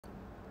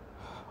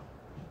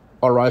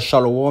All right,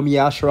 shalom,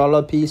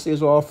 Yasharala, peace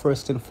is all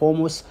first and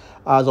foremost.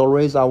 As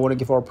always, I want to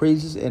give our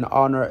praises and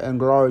honor and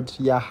glory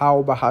to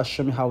Yahweh,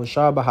 Bahashem,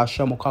 Hawashah,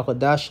 Bahashem,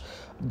 Okakadash.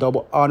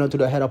 Double honor to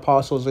the head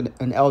apostles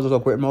and elders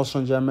of Great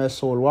Motion, Jeremiah,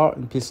 Soul,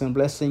 and peace and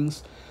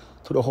blessings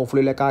to the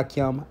hopefully like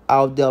Akim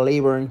out there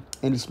laboring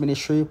in this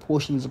ministry,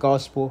 pushing this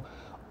gospel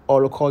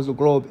all across the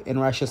globe in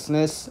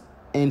righteousness,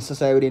 in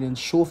sincerity, and in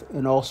truth,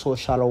 and also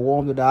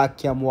shalom to the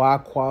Akim,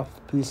 Wakwa,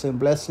 peace and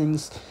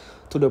blessings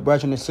to the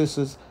brothers and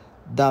sisters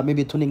that may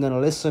be tuning in and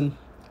listen,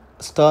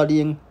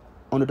 studying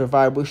under the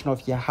vibration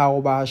of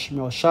Yahweh Bahashim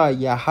Yoshai.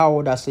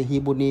 Yahweh, that's the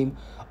Hebrew name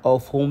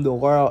of whom the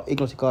world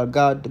ignorant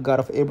God, the God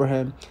of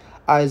Abraham,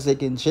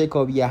 Isaac, and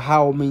Jacob.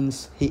 Yahweh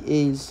means he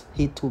is,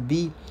 he to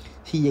be,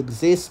 he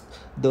exists,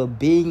 the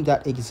being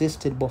that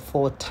existed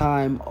before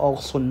time,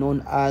 also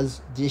known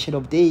as the Ancient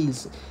of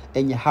Days.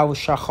 And Yahweh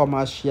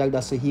Shachar,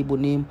 that's the Hebrew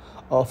name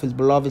of his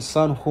beloved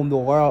Son, whom the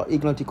world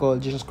ignorantly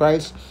called Jesus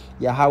Christ.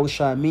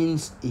 Yahweh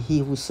means he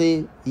who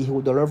save, he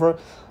who deliver,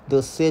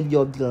 the Savior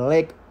of the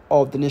elect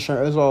of the nation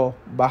of Israel.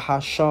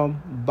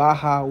 Bahasham,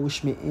 Baha,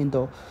 which means in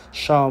the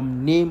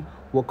Sham name,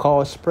 will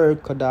call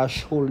Spirit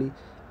Kadash holy,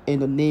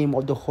 in the name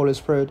of the Holy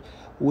Spirit,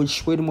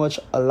 which pretty much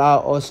allow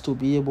us to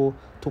be able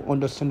to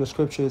understand the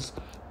scriptures.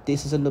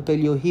 This is in the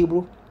Paleo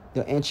Hebrew,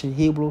 the ancient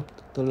Hebrew,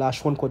 the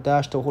Lashon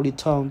Kodash, the holy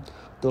tongue,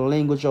 the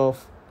language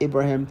of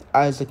Abraham,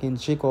 Isaac, and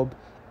Jacob,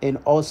 and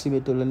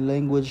ultimately the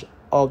language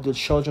of the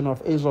children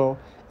of Israel.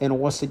 And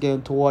once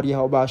again, toward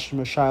Yahweh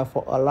Shemashah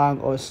for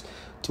allowing us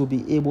to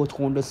be able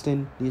to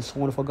understand this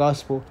wonderful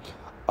gospel.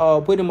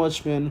 Pretty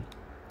much, man,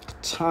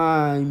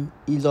 time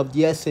is of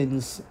the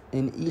essence,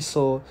 and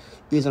Esau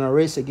is in a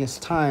race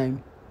against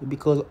time,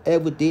 because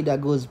every day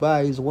that goes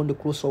by is one the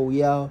closer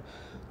we are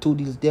to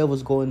these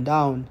devils going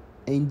down.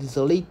 And this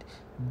elite,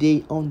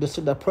 they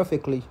understood that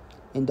perfectly,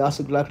 and that's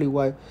exactly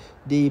why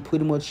they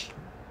pretty much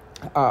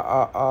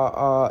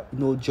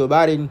Joe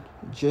Biden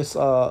just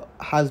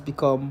has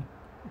become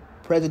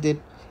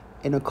president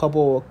in in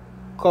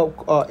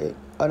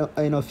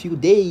a few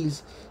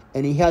days,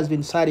 and he has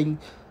been citing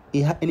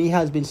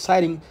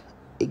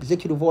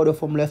executive order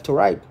from left to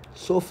right.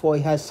 So far,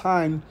 he has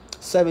signed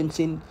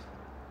 17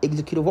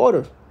 executive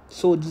order.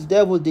 So these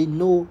devils, they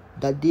know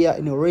that they are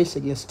in a race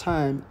against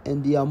time,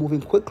 and they are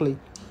moving quickly,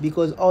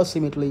 because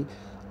ultimately,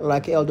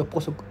 like Elder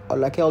Apostle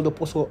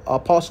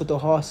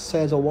Tahar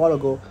says a while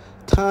ago,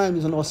 time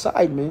is on our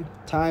side, man.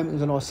 Time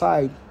is on our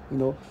side,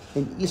 and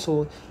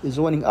Esau is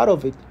running out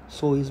of it.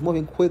 So he's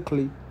moving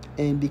quickly,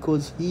 and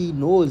because he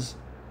knows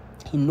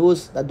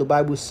that the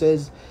Bible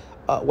says,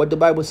 what the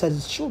Bible says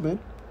is true, man.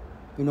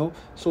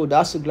 So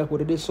that's exactly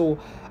what it is. So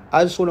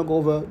I just want to go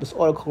over this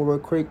article real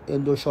quick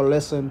and do a short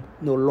lesson.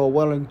 Lord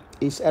willing,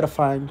 it's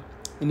edifying.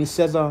 And it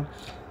says,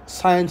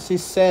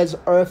 scientists says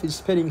Earth is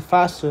spinning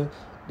faster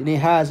than it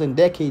has in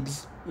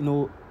decades.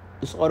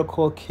 This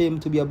article came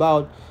to be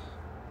about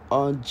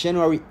on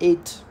January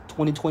 8th,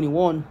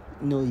 2021,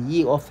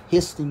 year of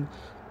hastening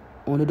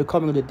on the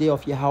coming of the day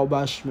of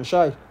Yahweh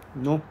Shemashai.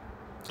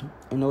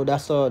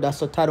 That's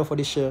the title for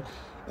this year.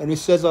 And it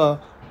says the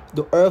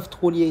Earth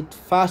 28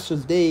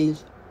 fastest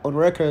days on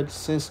record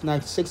since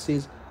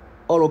 1960s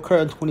all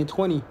occurred in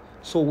 2020.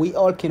 So we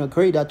all can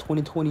agree that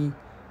 2020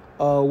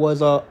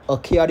 was a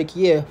chaotic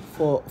year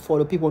for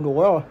the people in the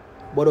world,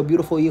 but a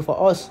beautiful year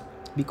for us,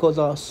 because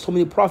so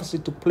many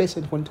prophecies took place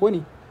in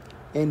 2020.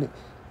 And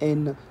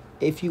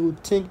if you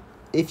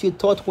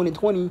thought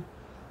 2020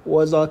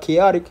 was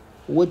chaotic,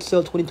 wait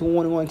till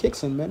 2021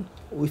 kicks in, man.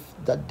 With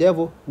that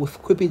devil,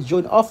 with Cupid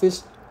join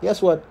office,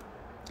 guess what?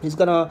 He's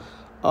gonna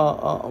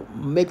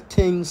make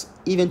things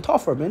even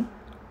tougher, man.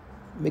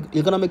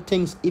 You're gonna make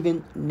things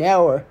even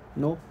narrower.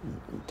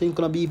 Things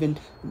gonna be even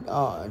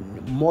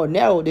more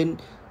narrow than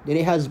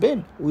it has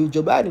been with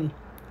Joe Biden.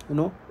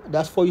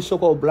 That's for you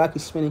so-called Black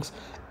Hispanics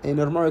and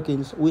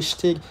Americans, which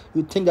think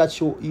that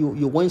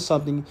you win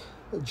something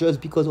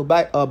just because of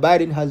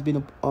Biden has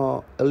been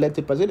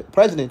elected president.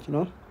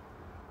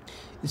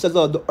 It says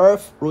the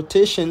Earth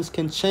rotations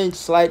can change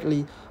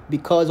slightly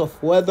because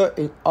of weather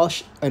and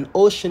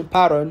ocean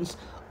patterns,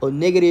 or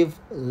negative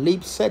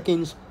leap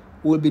seconds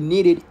will be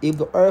needed if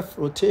the Earth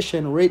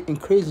rotation rate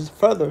increases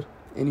further.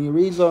 And he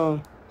reads,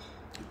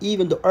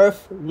 even the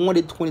Earth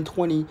wanted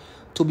 2020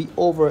 to be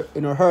over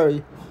in a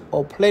hurry.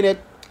 Our planet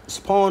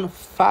spun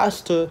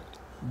faster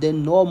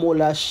than normal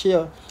last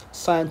year,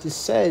 scientists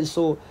said.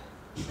 So,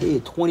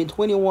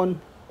 2021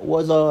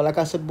 was like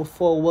I said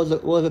before, was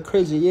a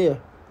crazy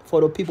year for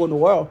the people in the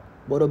world,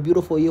 but a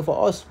beautiful year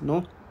for us,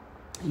 And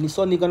it's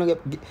only gonna get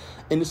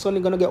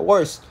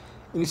worse.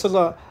 And it says,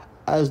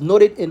 as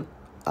noted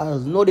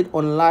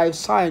on Live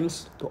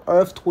Science, the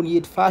Earth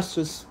 28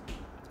 fastest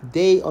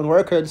day on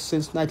record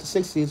since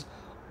 1960s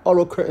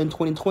all occurred in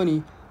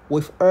 2020,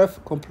 with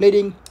Earth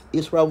completing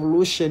its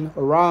revolution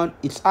around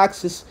its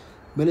axis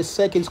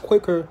milliseconds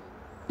quicker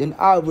than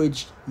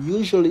average.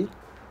 Usually,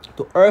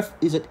 the Earth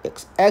is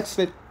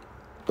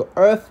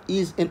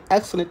an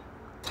excellent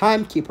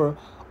timekeeper,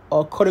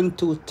 according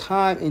to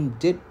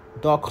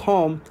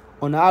timeanddate.com.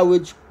 On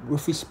average,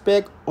 with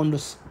respect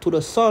to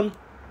the sun,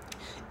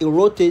 it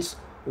rotates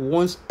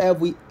once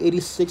every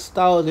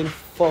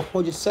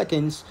 86,400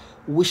 seconds,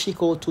 which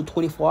equal to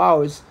 24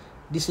 hours.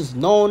 This is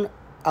known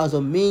as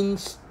a mean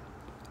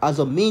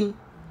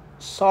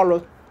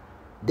solar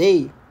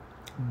day,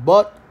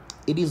 but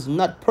it is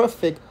not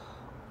perfect.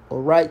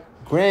 Alright,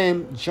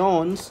 Graham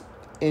Jones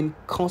and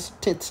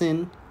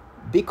Konstantin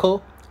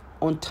Biko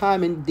on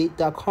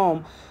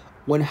timingdate.com,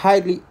 when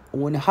highly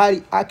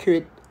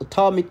accurate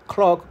atomic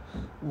clock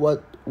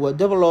were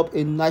developed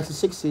in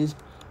 1960s,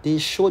 they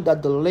showed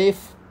that the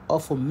length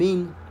of a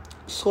mean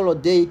solar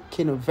day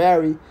can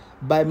vary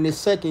by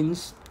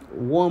milliseconds.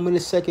 1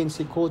 millisecond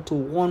is equal to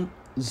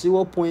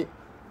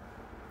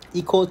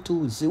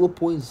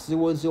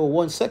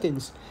 0.001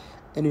 seconds,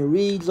 and it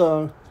reads,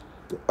 the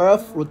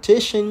Earth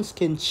rotations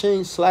can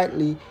change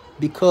slightly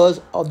because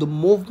of the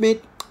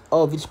movement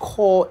of its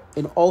core,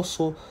 and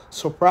also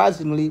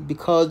surprisingly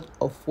because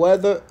of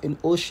weather and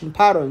ocean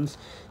patterns.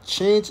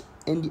 Change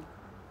in the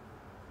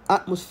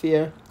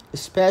atmosphere,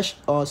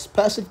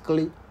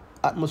 specifically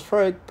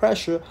atmospheric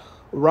pressure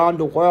around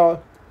the world,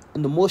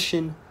 and the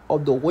motion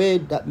of the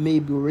wind that may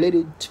be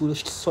related to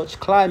such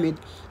climate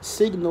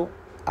signal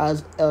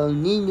as El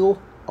Nino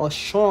are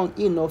strong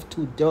enough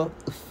to the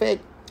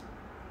effect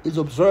is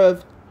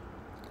observed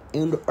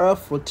in the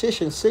Earth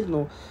rotation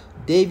signal.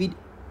 David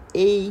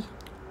A.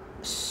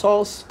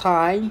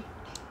 Solstein,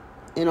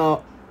 an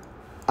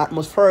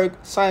atmospheric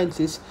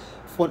scientist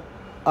for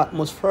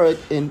atmospheric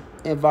and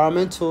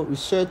environmental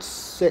research,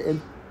 said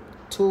in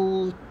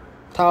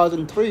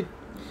 2003,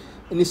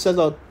 and he says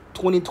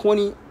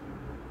 2020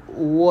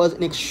 was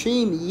an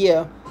extreme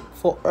year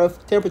for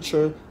Earth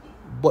temperature,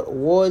 but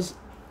was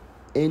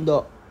in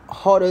the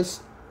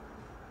hottest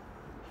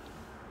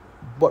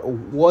but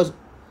was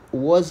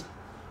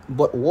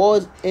but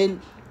was it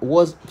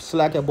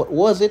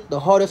the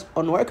hottest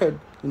on record,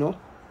 And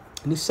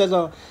he says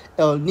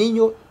El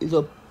Nino is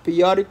a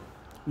periodic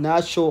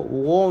natural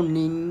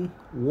warming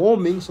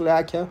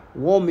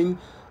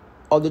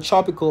of the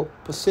tropical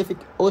Pacific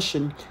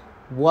Ocean,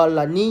 while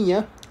La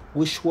Nina,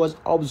 which was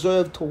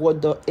observed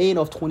toward the end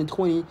of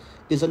 2020,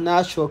 is a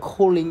natural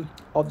cooling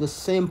of the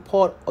same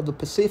part of the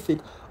Pacific,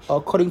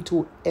 according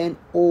to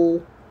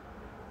NOAA.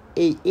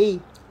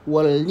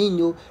 While El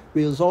Nino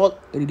result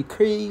in a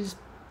decrease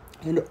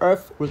in the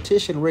Earth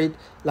rotation rate,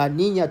 La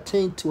Nina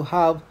tends to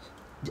have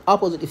the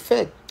opposite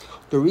effect.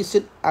 The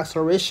recent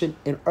acceleration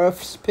in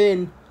Earth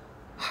spin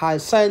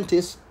has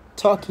scientists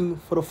talking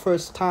for the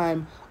first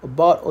time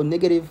about a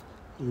negative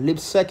leap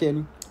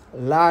second.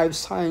 Live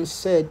Science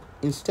said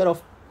instead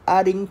of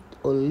adding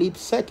a leap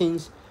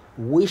seconds,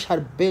 which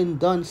had been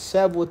done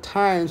several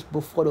times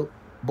before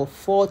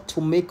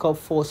to make up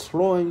for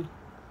slowing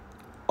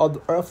of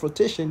the Earth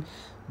rotation,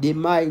 they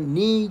might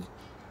need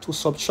to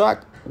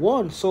subtract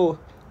one. So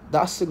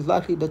that's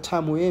exactly the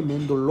time we're in,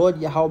 man. The Lord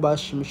Yahweh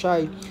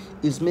Shemshai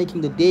is making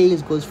the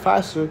days goes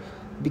faster,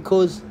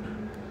 because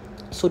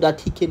so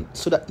that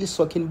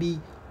Esau can be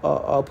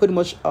pretty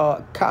much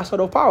cast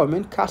out of power,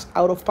 man. Cast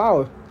out of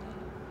power.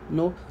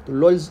 The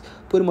Lord is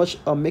pretty much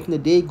making the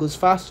day goes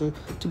faster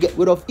to get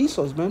rid of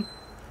Esau's, man.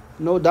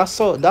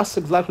 That's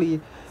exactly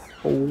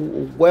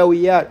where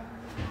we at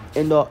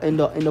in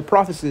the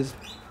prophecies.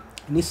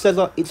 And he says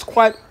it's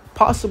quite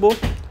possible.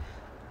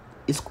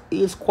 It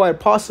is quite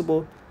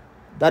possible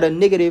that a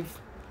negative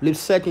leap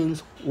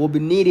seconds will be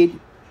needed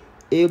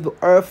if the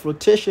Earth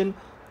rotation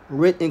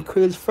rate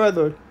increases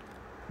further,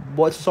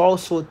 but it's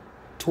also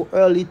too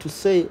early to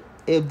say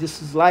if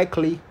this is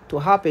likely to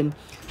happen.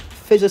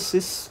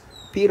 Physicist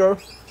Peter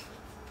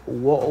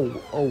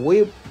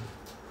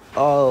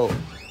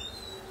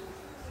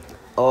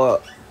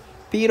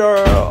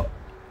Peter,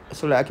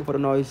 sorry, I keep for the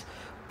noise.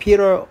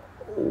 Peter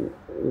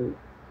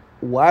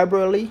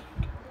Wyberly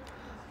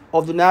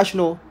of the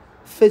National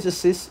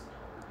Physicists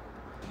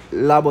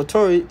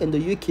Laboratory in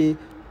the UK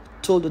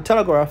told the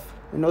Telegraph,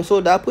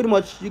 so that pretty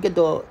much you get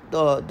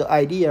the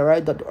idea,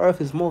 right, that the Earth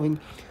is moving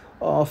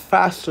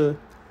faster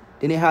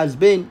than it has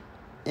been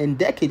in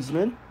decades,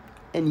 man,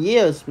 in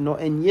years,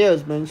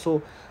 man.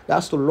 So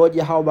that's the Lord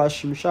Yahweh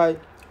Shemshai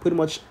pretty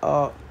much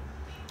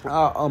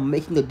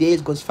making the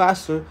days goes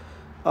faster,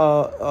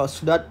 so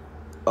that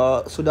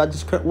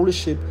this current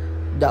rulership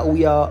that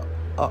we are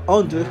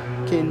under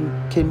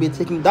can be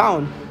taken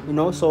down,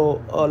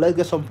 So let's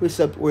get some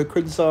precept where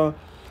Christ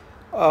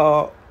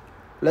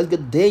let's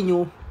get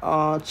Daniel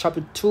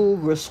chapter 2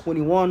 verse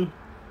 21.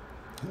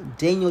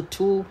 Daniel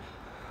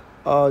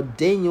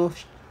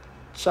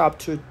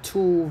chapter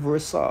 2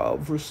 verse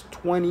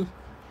 20.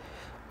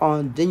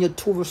 Daniel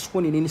 2 verse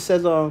 20, and it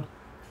says,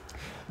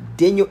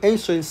 Daniel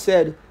answered and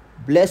said,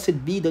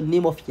 blessed be the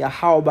name of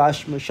Yahweh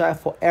Shemshai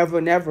forever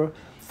and ever,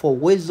 for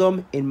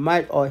wisdom and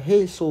might are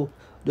his. So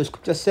the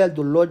scripture said,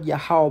 the Lord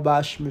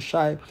Yahweh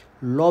Shemshai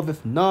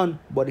loveth none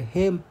but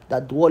him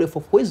that dwelleth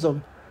of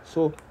wisdom.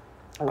 So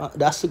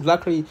that's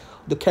exactly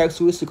the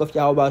characteristic of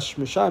Yahweh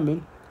Shemshai,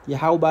 man.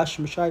 Yahweh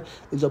Shemshai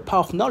is a power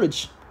of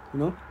knowledge,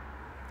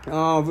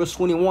 Verse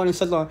 21, it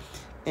says,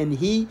 and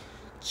he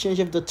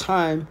changeth the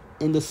time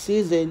and the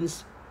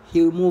seasons.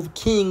 He removed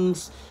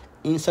kings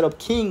instead of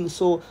kings.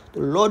 So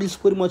the Lord is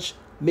pretty much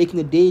making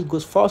the day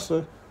goes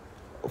faster,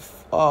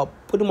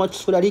 pretty much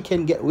so that he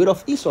can get rid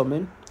of Esau,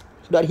 man,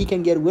 so that he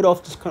can get rid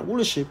of this current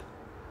rulership,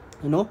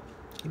 you know,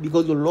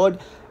 because the Lord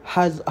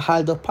has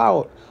the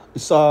power.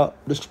 It's the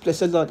scripture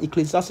says on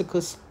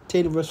Ecclesiasticus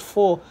 10 verse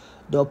 4,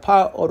 the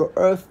power of the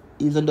earth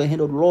is in the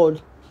hand of the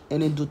Lord,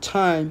 and in due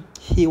time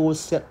he will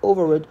set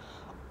over it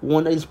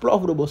one that is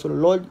profitable. So the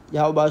Lord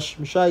Yahweh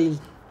Shemshai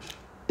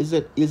is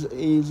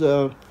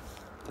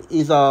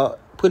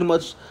pretty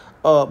much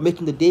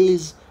making the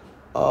days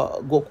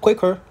go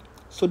quicker,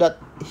 so that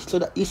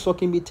Esau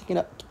can be taken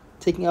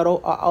out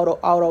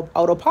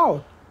of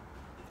power.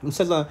 It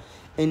says,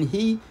 and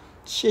he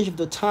changed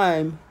the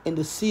time and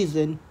the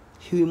season.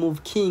 He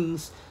removed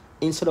kings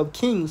instead of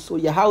kings. So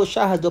Yahweh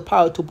Shai has the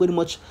power to pretty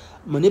much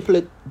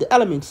manipulate the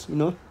elements. You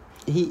know,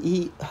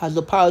 he has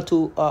the power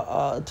to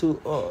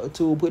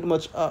pretty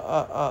much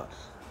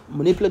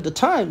manipulate the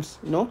times.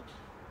 You know,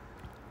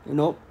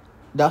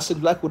 that's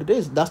exactly what it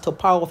is. That's the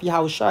power of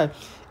Yahweh Shai.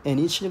 And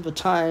each of the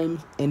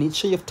times, and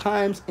each of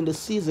times in the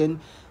season,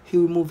 he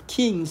removed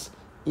kings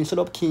instead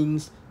of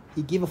kings.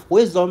 He giveth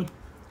wisdom.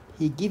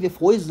 He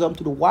giveth wisdom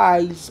to the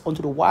wise,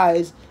 unto the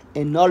wise,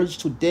 and knowledge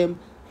to them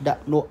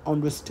that know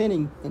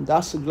understanding. And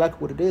that's exactly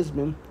what it is,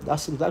 man.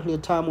 That's exactly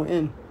the time we're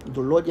in.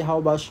 The Lord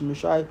Yahweh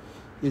Shemshai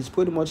is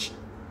pretty much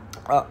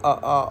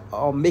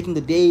making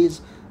the days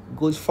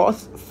goes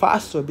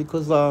faster,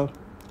 because the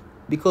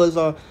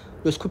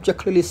scripture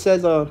clearly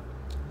says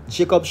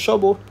Jacob's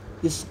trouble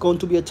is going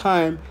to be a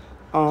time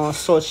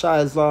such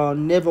as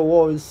never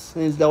was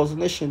since there was a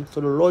nation. So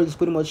the Lord is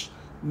pretty much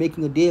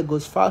making the day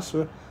goes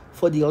faster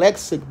for the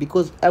elect's sake,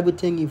 because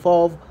everything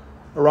evolved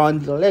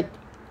around the elect.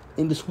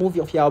 In this movie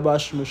of Yahweh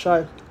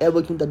Shemshai,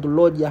 everything that the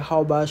Lord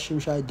Yahweh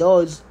Shemshai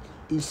does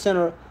is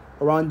centered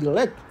around the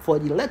elect, for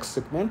the elect's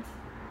sake, man.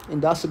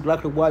 And that's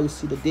exactly why you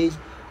see the days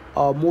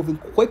are moving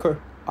quicker,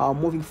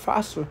 moving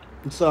faster.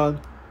 It's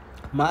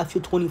Matthew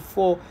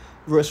 24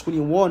 verse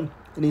 21,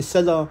 and it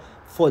says,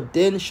 for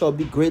then shall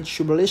be great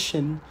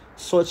tribulation,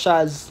 such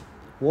as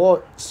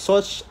was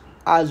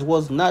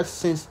not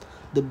since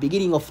the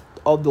beginning of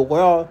the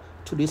world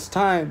to this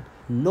time,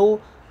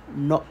 no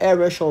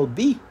ever shall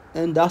be.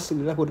 And that's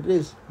exactly what it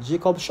is.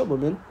 Jacob's trouble,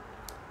 man.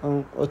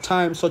 A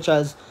time such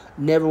as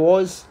never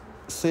was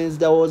since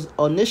there was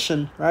a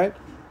nation, right?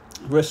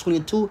 Verse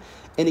 22,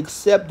 and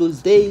except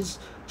those days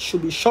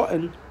should be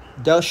shortened,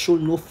 there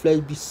should no flesh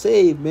be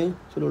saved, man.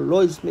 So the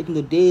Lord is making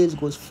the days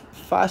go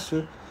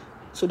faster,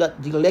 so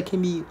that the elect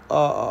can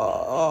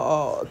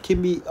all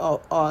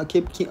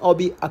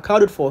be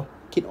accounted for,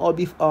 can all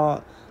be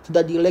so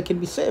that the elect can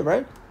be saved,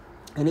 right?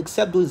 And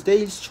except those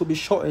days should be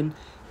shortened,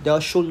 there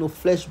should no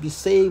flesh be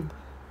saved,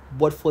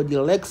 but for the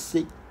elect's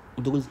sake,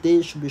 those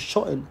days should be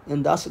shortened.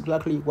 And that's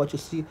exactly what you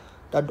see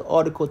that the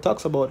article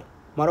talks about.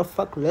 Matter of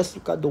fact, let's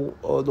look at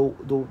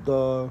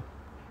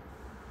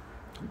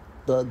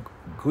the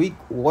Greek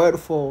word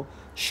for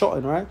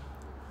shorten, right?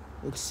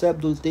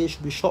 Except those days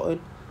should be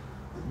shortened,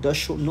 there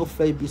should no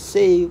flesh be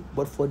saved,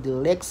 but for the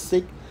elect's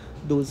sake,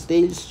 those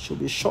days should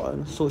be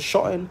shortened. So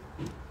shorten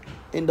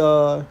in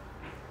the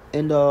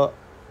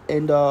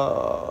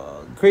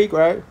Greek,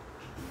 right?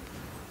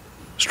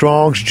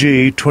 Strong's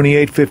G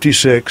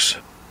 2856,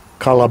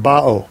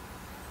 kalabao.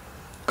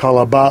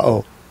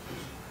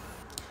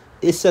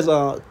 It says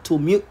to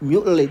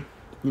mutilate,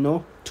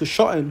 to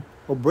shorten,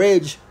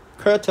 abridge,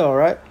 curtail,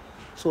 right?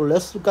 So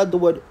let's look at the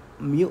word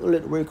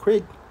mutilate very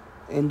quick.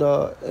 And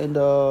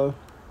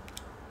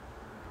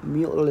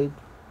mutilate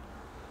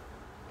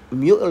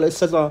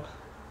says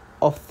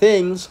of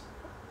things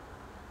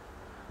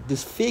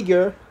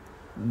disfigure,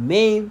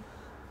 maim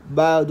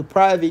by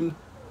depriving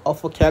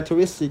of a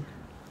characteristic,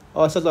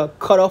 or it says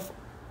cut off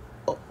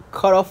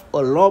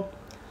a lump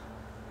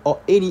or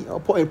any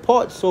important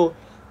part. So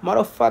matter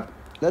of fact,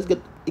 let's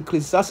get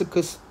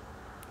Ecclesiasticus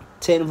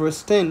 10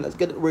 verse 10. Let's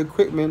get it very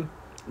quick, man.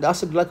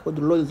 That's exactly what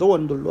the Lord is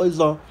doing. The Lord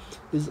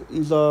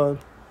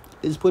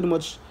is pretty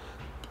much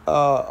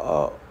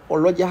or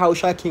Lord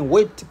Yahweh can't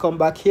wait to come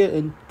back here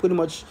and pretty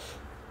much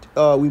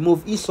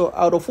remove Esau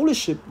out of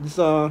foolishness. This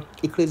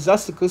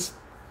Ecclesiasticus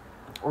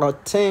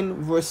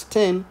 10 verse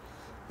 10,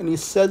 and he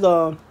said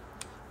the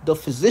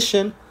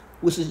physician,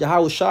 which is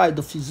Yahweh,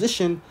 the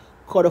physician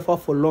cut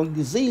off a lung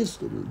disease.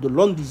 The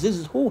lung disease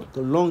is who?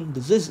 The lung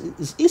disease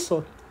is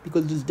Esau,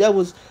 because these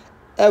devils,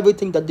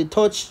 everything that they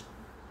touch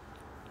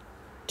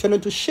turn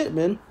into shit,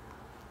 man.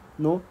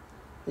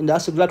 And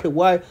that's exactly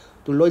why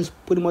the Lord is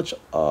pretty much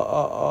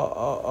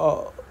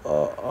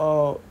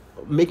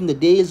making the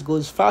days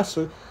goes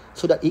faster,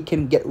 so that he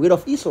can get rid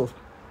of Esau.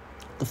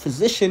 The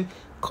physician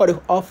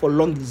cut off a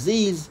lung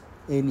disease,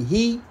 and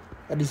he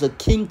that is a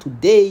king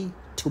today,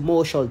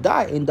 tomorrow shall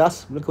die. And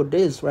that's look what it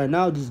is right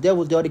now. These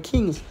devils, they are the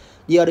kings.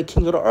 They are the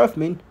kings of the earth,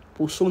 man.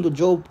 Pursuant to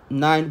Job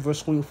 9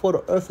 verse 24,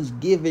 the earth is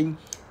giving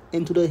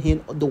into the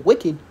hand of the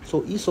wicked.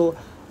 So Esau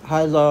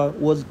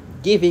was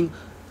giving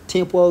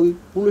temporary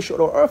rulership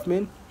of the earth,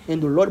 man.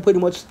 And the Lord pretty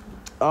much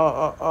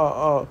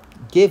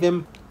gave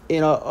him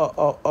in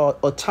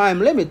a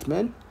time limit,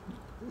 man.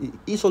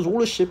 Esau's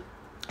rulership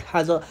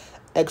has a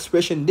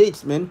expiration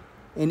dates, man.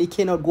 and he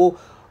cannot go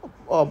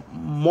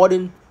more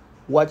than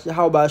what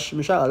Yahweh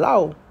Shemashai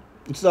allow.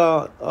 It's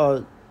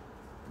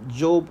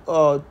Job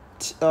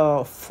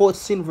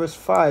 14 verse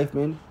 5,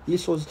 man.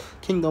 Esau's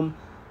kingdom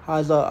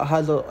has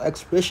a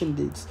expiration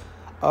dates.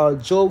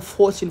 Job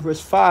 14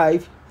 verse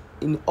 5,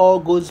 in all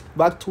goes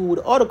back to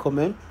the article,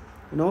 man.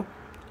 You know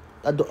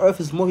that the earth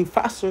is moving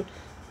faster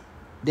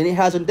than it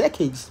has in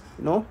decades.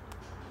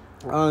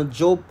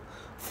 Job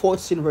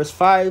 14 verse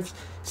 5,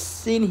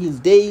 seeing his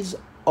days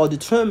are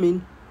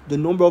determined, the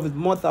number of his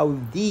months are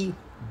with thee.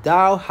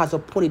 Thou hast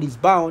appointed his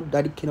bound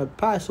that it cannot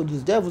pass. So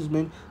these devils,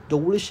 man, the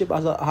rulership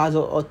has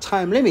a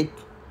time limit,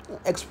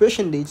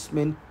 expiration dates,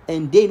 man,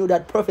 and they know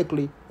that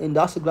perfectly, and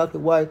that's exactly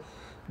why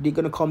they're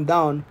gonna come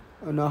down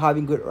and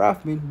having great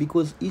wrath, man,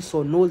 because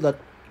Esau knows that,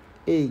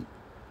 hey,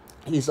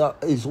 his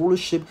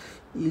rulership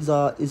is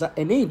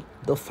innate.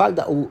 The fact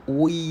that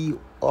we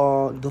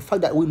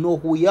know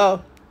who we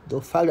are,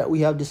 the fact that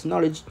we have this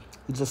knowledge,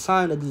 is a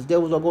sign that these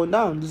devils are going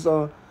down. This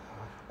is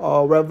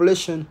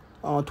Revelation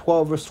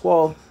 12 verse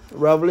 12.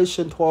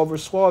 Revelation 12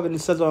 verse 12, and it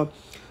says,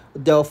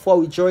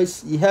 therefore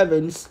rejoice, ye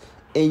heavens,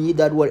 and ye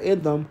that were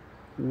in them.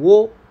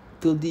 Woe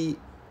to thee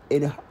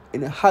in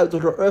the height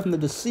of the earth and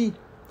of the sea,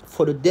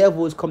 for the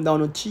devil is come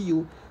down unto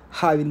you,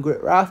 having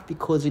great wrath,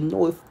 because he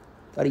knoweth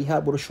that he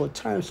had but a short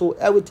time. So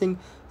everything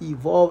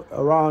evolved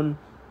around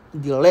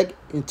the elect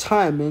in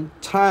time, man.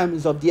 Time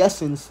is of the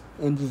essence,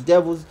 and these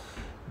devils,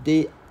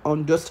 they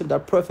understand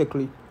that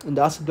perfectly, and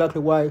that's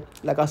exactly why,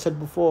 like I said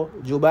before,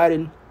 Joe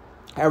Biden,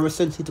 ever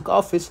since he took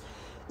office,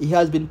 he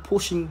has been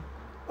pushing,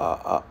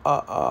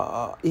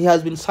 he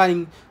has been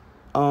signing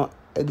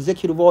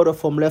executive order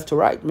from left to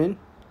right, man.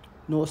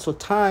 So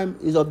time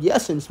is of the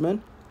essence,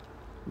 man.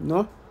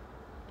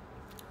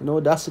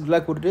 That's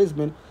exactly what it is,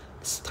 man.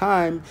 It's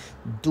time.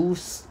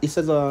 It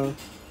says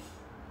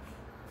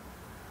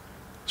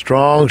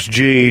Strong's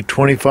G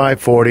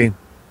 2540,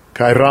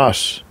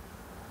 Kairos.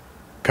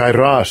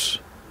 Kairos.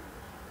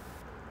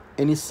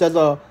 And it says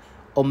a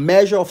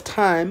measure of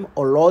time,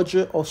 a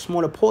larger or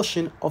smaller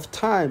portion of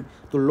time.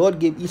 The Lord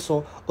gave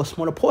Esau a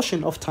smaller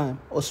portion of time,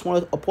 a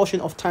portion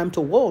of time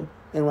to war.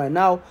 And right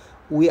now,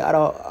 we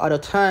are at a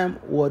time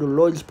where the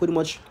Lord is pretty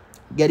much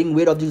getting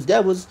rid of these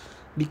devils,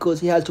 because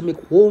he has to make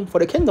room for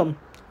the kingdom.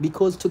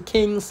 Because two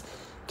kings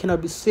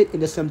cannot be sit in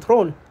the same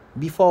throne.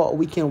 Before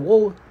we can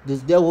war,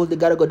 these devils, they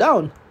gotta go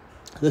down.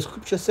 The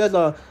scripture says,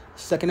 2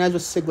 Ezra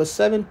 6 verse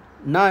 7,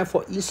 9,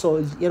 for Esau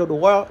is the end of the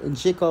world, and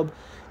Jacob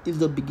is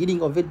the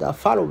beginning of it that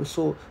follows.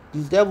 So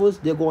these devils,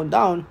 they're going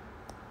down,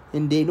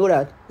 and they know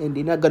that, and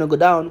they're not gonna go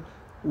down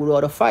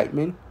without a fight,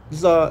 man. This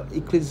is 2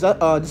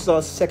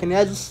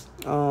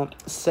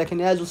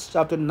 Ezra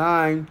chapter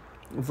 9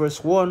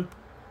 verse 1.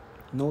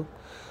 2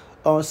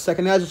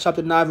 Ezra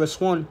chapter 9 verse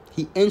 1.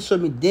 He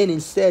answered me then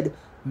and said,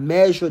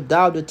 measure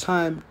thou the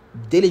time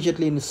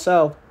diligently in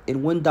itself,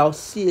 and when thou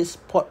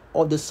seest part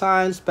of the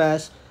signs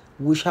pass,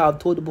 which I have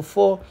told you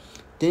before,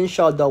 then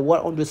shalt thou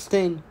well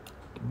understand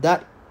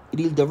that it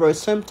is the very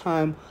same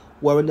time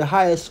wherein the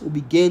highest will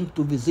begin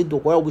to visit the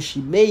world which he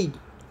made.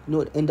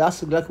 And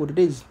that's exactly what it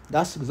is.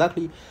 That's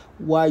exactly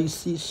why you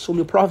see so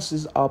many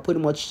prophecies are pretty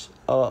much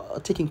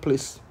taking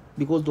place,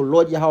 because the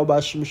Lord Yahweh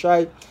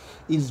Shemashai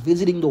is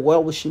visiting the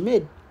world which he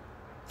made.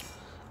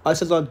 It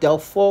says,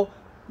 therefore,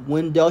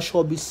 when there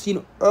shall be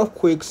seen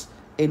earthquakes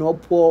and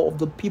uproar of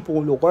the people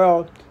in the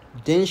world,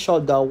 then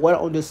shalt thou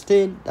well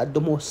understand that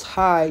the Most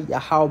High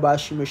Yahweh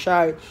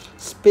Shemashai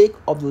spake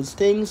of those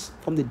things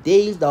from the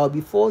days that were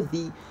before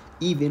thee,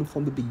 even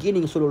from the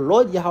beginning. So the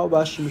Lord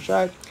Yahweh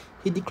Shemashai,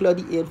 he declared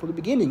the end from the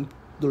beginning.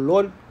 The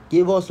Lord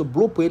gave us a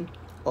blueprint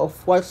of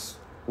what's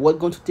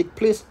going to take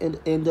place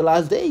in the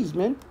last days,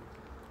 man.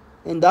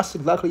 And that's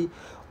exactly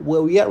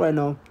where we are right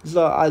now. This is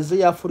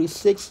Isaiah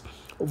 46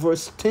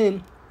 verse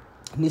 10,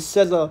 and it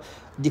says,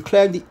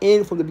 declaring the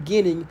end from the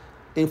beginning,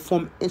 and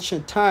from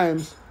ancient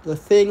times the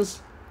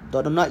things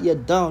that are not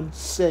yet done,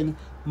 saying,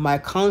 my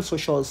counsel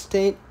shall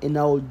stand, and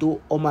I will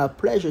do all my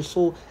pleasure.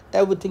 So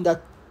everything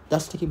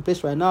that's taking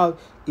place right now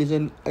is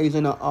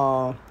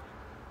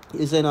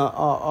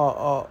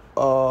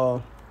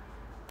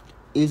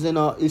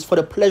for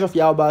the pleasure of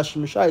Yahweh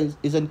Shemashai.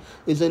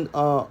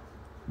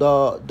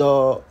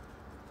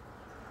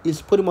 Is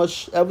pretty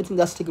much everything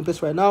that's taking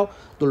place right now.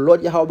 The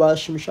Lord Yahweh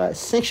Shemashai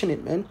sanctioned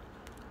it, man.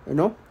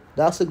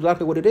 That's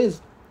exactly what it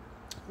is.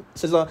 It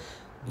says,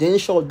 then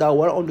shalt thou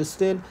well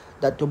understand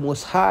that the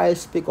Most High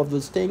spake of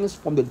those things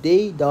from the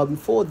day that were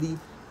before thee,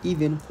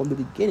 even from the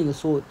beginning.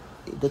 So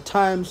the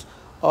times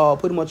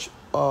pretty much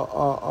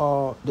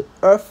the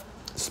earth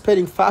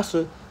spreading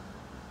faster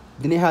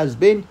than it has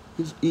been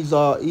is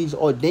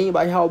ordained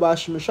by Yahweh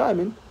Shemashai,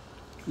 man.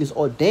 Is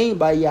ordained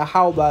by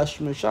Yahweh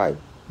Shemashai,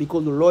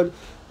 because the Lord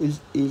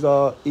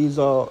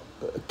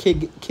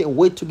can't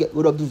wait to get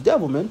rid of this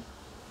devil, man.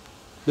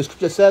 The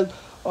scripture says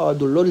the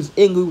Lord is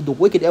angry with the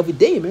wicked every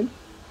day, man.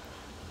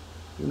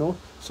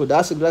 So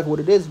that's exactly what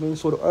it is, man.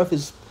 So the earth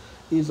is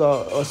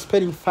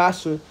spinning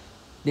faster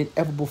than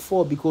ever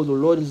before, because the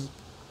Lord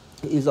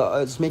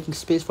is making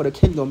space for the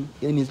kingdom,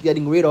 and is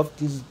getting rid of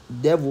this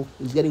devil,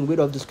 is getting rid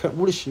of this current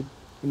rulership,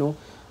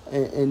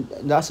 and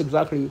that's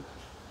exactly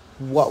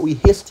what we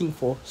hasting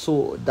for.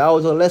 So that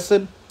was a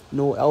lesson. That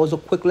was a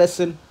quick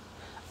lesson.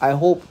 I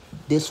hope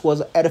this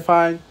was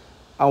edifying.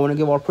 I want to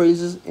give all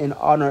praises and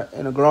honor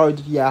and glory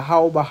to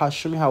Yahweh,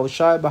 Bahashim,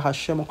 Yahushai,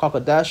 Bahashim,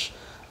 Kakadash.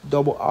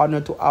 Double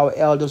honor to our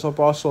elders,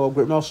 Apostle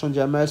Great Nelson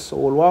James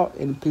Olwa,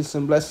 and peace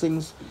and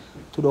blessings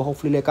to the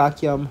hopefully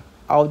Lekakiam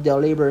out there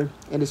labor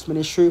in this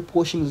ministry,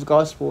 pushing this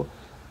gospel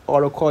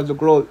all across the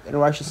globe in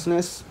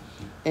righteousness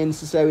and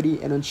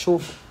sincerity and in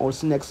truth. I'll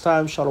see you next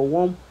time.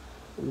 Shalom.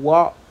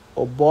 Wa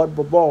or Bod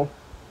Babal.